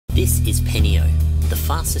This is Penio, the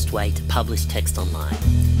fastest way to publish text online.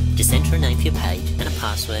 Just enter a name for your page and a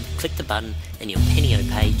password, click the button, and your Penio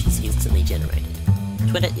page is instantly generated.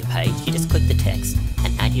 To edit your page, you just click the text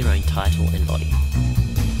and add your own title and body.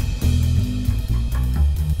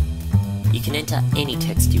 You can enter any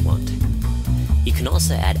text you want. You can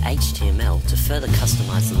also add HTML to further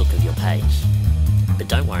customize the look of your page. But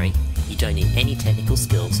don't worry, you don't need any technical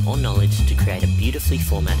skills or knowledge to create a beautifully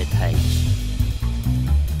formatted page.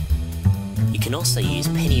 You can also use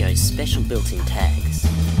Penio's special built-in tags,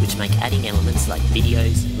 which make adding elements like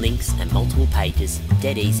videos, links and multiple pages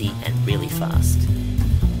dead easy and really fast.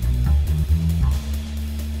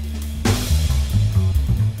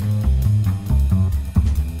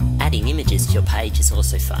 Adding images to your page is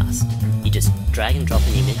also fast. You just drag and drop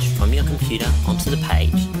an image from your computer onto the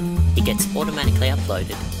page. It gets automatically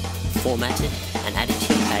uploaded, formatted and added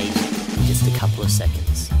to your page in just a couple of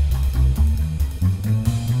seconds.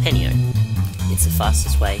 Penio. It's the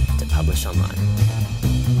fastest way to publish online.